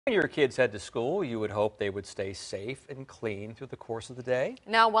When your kids head to school, you would hope they would stay safe and clean through the course of the day.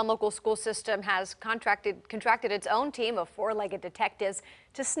 Now, one local school system has contracted its own team of four-legged detectives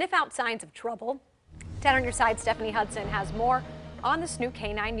to sniff out signs of trouble. 10 on your side, Stephanie Hudson has more on this new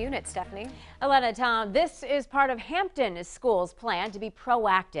K-9 unit. Stephanie. Alana, Tom, this is part of Hampton Schools' plan to be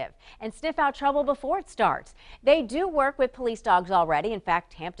proactive and sniff out trouble before it starts. They do work with police dogs already. In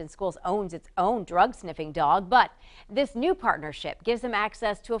fact, Hampton Schools owns its own drug sniffing dog, but this new partnership gives them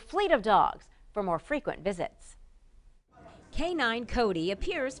access to a fleet of dogs for more frequent visits. K-9 Cody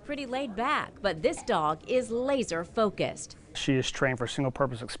appears pretty laid back, but this dog is laser focused. She is trained for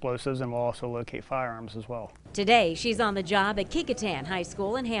single-purpose explosives and will also locate firearms as well. Today, she's on the job at Kecoughtan High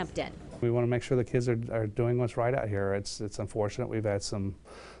School in Hampton. We want to make sure the kids are doing what's right out here. It's unfortunate. We've had some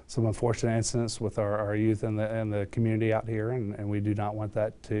unfortunate incidents with our youth and the community out here, and we do not want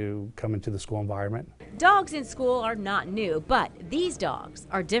that to come into the school environment. Dogs in school are not new, but these dogs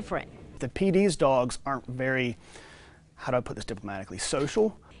are different. The PD's dogs aren't very, how do I put this diplomatically,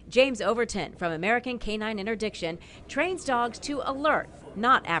 social. James Overton from American K-9 Interdiction trains dogs to alert,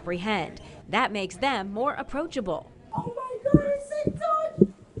 not apprehend. That makes them more approachable. Oh my God,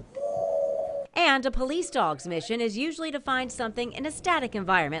 and a police dog's mission is usually to find something in a static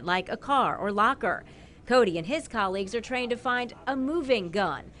environment like a car or locker. Cody and his colleagues are trained to find a moving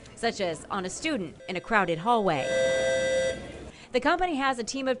gun, such as on a student in a crowded hallway. The company has a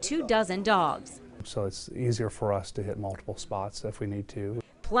team of 24 dogs. So it's easier for us to hit multiple spots if we need to.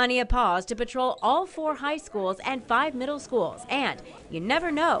 Plenty of paws to patrol all 4 high schools and 5 middle schools, and you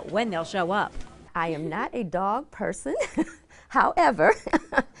never know when they'll show up. I am not a dog person. However,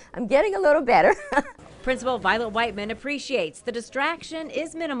 I'm getting a little better. Principal Violet Whiteman appreciates the distraction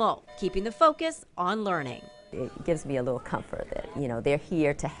is minimal, keeping the focus on learning. It gives me a little comfort that, they're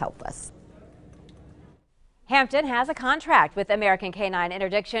here to help us. Hampton has a contract with American K-9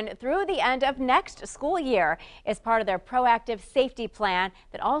 Interdiction through the end of next school year as part of their proactive safety plan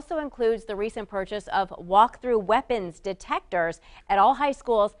that also includes the recent purchase of walk-through weapons detectors at all high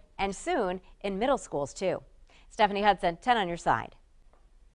schools and soon in middle schools too. Stephanie Hudson, 10 on your side.